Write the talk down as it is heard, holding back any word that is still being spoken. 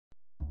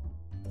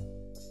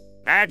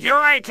And you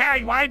ain't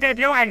telling why did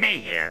you and me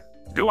here?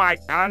 Do I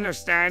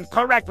understand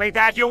correctly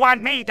that you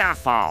want me to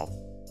fall?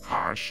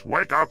 Hush,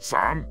 wake up,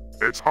 son.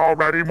 It's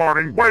already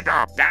morning, wake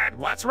up! Dad,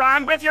 what's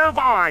wrong with your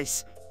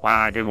voice?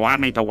 Why, do you want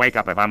me to wake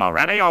up if I'm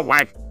already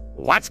awake?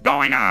 What's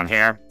going on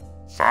here?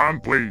 Son,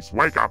 please,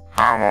 wake up.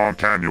 How long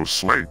can you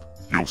sleep?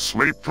 You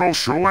sleep through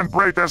shoe and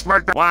break this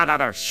like that. What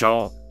other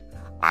show?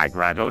 I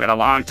graduated a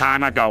long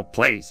time ago,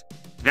 please.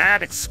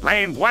 Dad,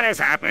 explain what is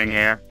happening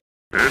here.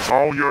 It's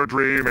all your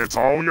dream, it's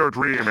all your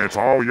dream, it's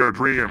all your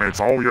dream, it's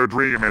all your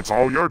dream, it's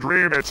all your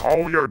dream, it's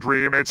all your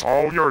dream, it's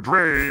all your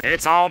dream.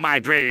 It's all my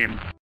dream.